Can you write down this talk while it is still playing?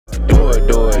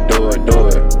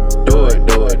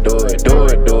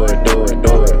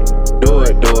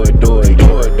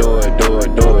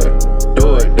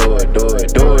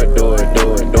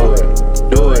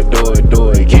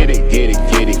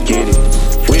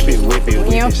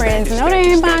your friends know they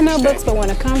ain't buying no books but want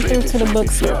to come through to the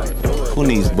bookstore. Who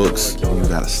needs books when you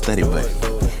got a study buddy?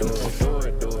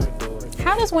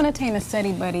 How does one attain a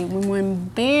study buddy when one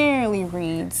barely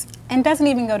reads and doesn't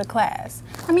even go to class?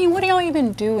 I mean, what do y'all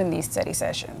even do in these study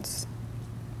sessions?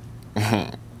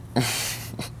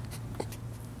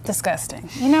 Disgusting.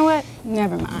 You know what?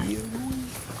 Never mind.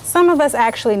 Some of us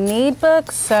actually need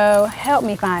books, so help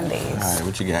me find these. All right,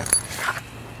 what you got?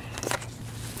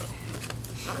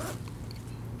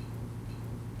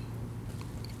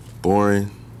 Boring.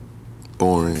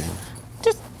 Boring.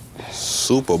 Just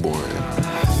super boring.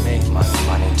 Make money,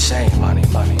 money, change money,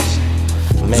 money.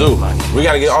 Zoo, we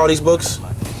gotta get all these books?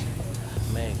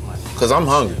 Cause I'm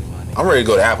hungry. I'm ready to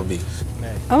go to Applebee's.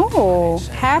 oh,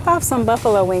 half off some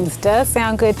buffalo wings does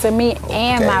sound good to me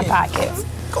and my pockets.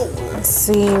 Let's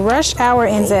see, rush hour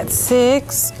ends at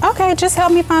 6. Okay, just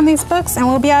help me find these books and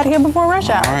we'll be out here before rush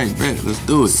hour. All right, bet, let's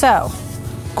do it. So,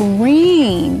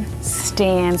 green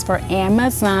stands for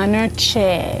Amazon or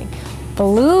Chegg.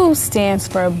 Blue stands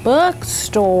for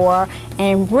bookstore,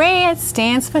 and red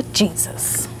stands for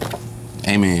Jesus.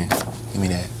 Amen. Give me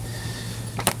that.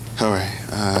 All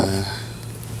right.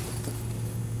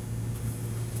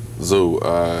 Zoo,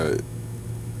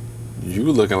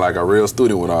 you looking like a real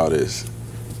student with all this.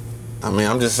 I mean,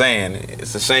 I'm just saying,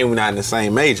 it's a shame we're not in the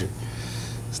same major.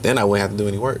 So then I wouldn't have to do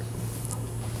any work.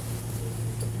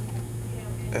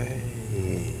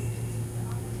 Hey.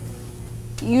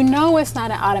 You know it's not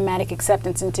an automatic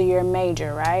acceptance into your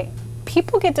major, right?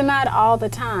 People get denied all the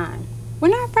time. We're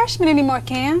not freshmen anymore,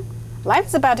 Cam.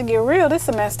 Life's about to get real this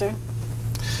semester.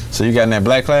 So you got in that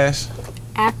black class?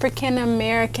 African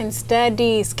American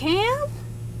Studies, Cam?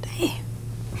 Damn.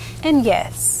 And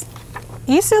yes.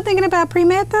 You still thinking about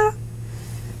pre-med though?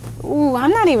 Ooh, I'm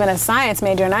not even a science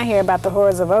major and I hear about the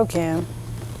horrors of OChem.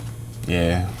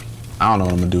 Yeah, I don't know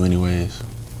what I'm gonna do anyways.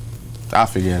 I'll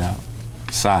figure it out.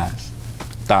 Besides,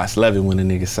 thoughts love it when a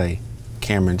nigga say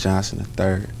Cameron Johnson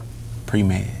III,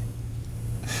 pre-med.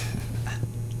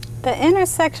 The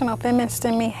intersectional feminist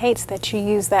in me hates that you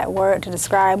use that word to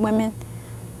describe women,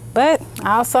 but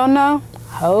I also know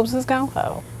hoes is gon'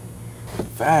 hoe.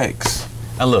 Facts.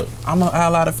 And look, I'm an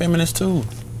ally of feminists too.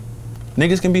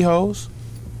 Niggas can be hoes.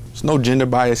 There's no gender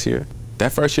bias here.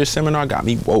 That first year seminar got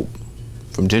me woke.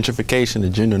 From gentrification to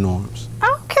gender norms.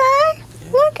 Okay,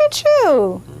 look at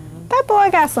you. That boy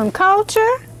got some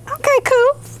culture. Okay,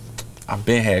 cool. I've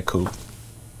been had cool.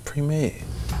 Pre-med.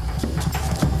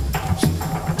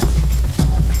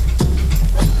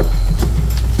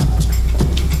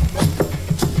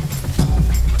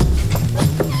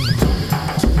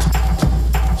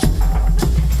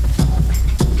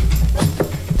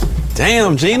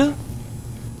 Damn, Gina.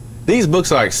 These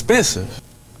books are expensive.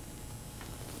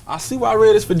 I see why I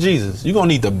read this for Jesus. You gonna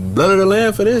need the blood of the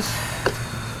lamb for this?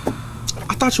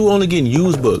 I thought you were only getting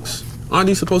used books. Aren't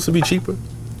these supposed to be cheaper?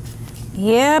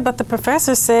 Yeah, but the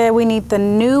professor said we need the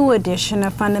new edition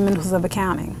of Fundamentals of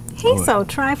Accounting. He's so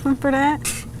trifling for that.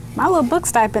 My little book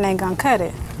stipend ain't gonna cut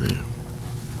it. Yeah.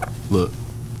 Look,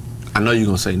 I know you're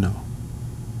gonna say no,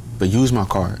 but use my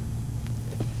card.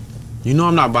 You know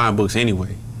I'm not buying books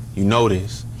anyway. You know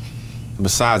this. And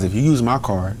besides, if you use my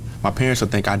card, my parents will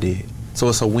think I did. So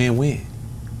it's a win-win.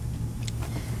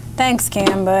 Thanks,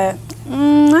 Cam, but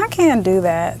I can't do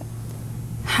that.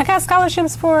 I got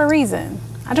scholarships for a reason.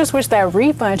 I just wish that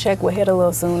refund check would hit a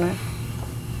little sooner.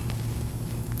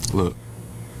 Look,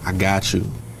 I got you.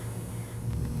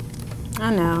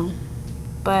 I know,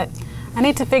 but I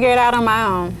need to figure it out on my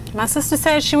own. My sister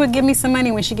said she would give me some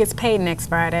money when she gets paid next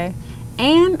Friday.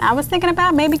 And I was thinking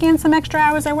about maybe getting some extra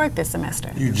hours at work this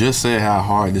semester. You just said how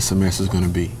hard this semester is gonna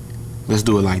be. Let's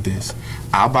do it like this.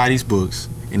 I'll buy these books,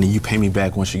 and then you pay me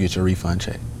back once you get your refund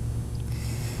check.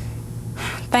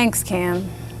 Thanks, Cam,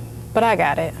 but I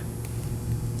got it.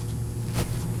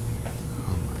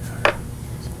 Oh my God.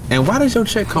 And why does your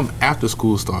check come after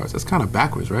school starts? That's kind of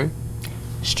backwards, right?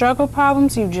 Struggle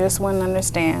problems you just wouldn't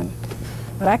understand.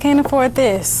 But I can't afford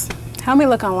this. Help me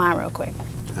look online real quick.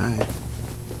 All right.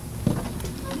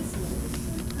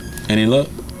 Any luck?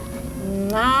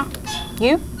 Nah.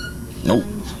 You? Nope.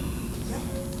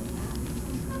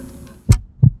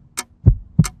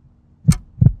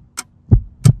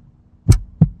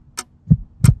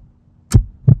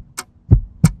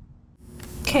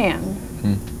 Cam,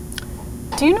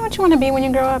 do you know what you want to be when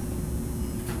you grow up?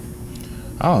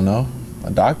 I don't know.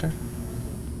 A doctor?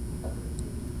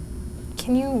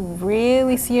 Can you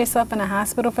really see yourself in a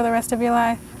hospital for the rest of your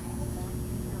life?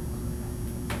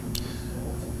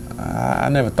 I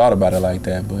never thought about it like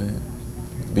that,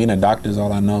 but being a doctor is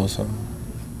all I know, so.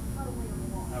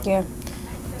 Yeah.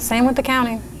 Same with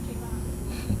accounting.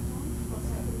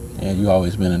 Yeah, you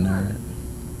always been a nerd.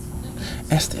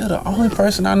 And still the only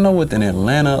person I know with an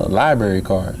Atlanta library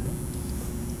card.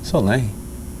 So lame.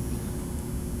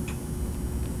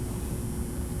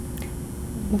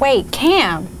 Wait,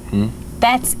 Cam.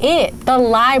 That's it. The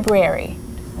library.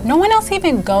 No one else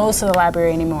even goes to the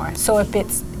library anymore. So if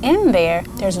it's in there,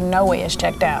 there's no way it's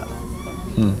checked out.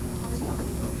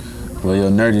 Well,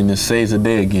 your nerdiness saves the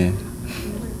day again.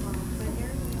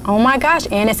 Oh my gosh,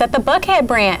 and it's at the Buckhead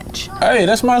branch. Hey,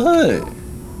 that's my hood.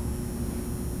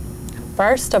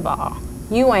 First of all,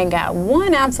 you ain't got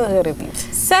 1 ounce of hood of you.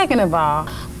 Second of all,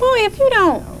 boy, if you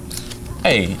don't...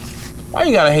 Hey, why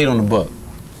you gotta hate on the buck?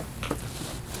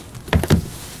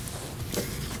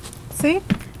 See?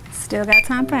 Still got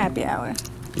time for happy hour.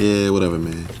 Yeah, whatever,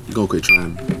 man. You gonna quit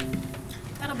trying me.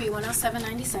 That'll be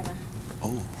 $107.97.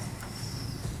 Oh.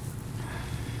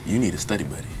 You need a study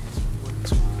buddy.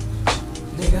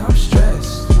 Nigga, I'm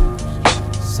stressed.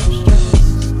 So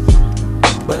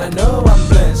stressed. But I know I'm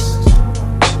blessed.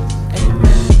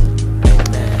 Amen.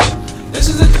 Amen. This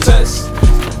is a test.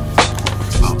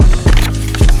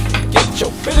 Get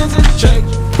your feelings in check.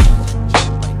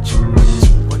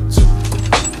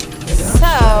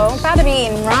 So, about to be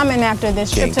eating ramen after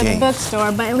this trip to the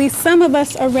bookstore, but at least some of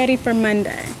us are ready for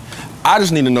Monday. I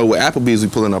just need to know what Applebee's we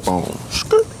pulling up on.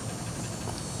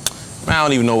 Man, I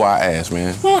don't even know why I asked,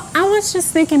 man. Well, I was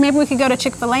just thinking maybe we could go to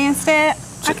Chick-fil-A instead.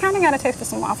 I kind of got a taste for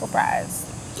some waffle fries.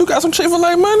 You got some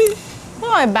Chick-fil-A money?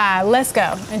 Boy, bye. Let's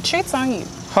go. And treats on you.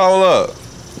 Hold up.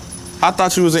 I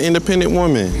thought you was an independent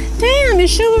woman. Damn,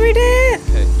 is chivalry dead?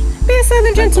 Hey. Be a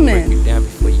Southern gentleman. Break you down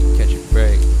before you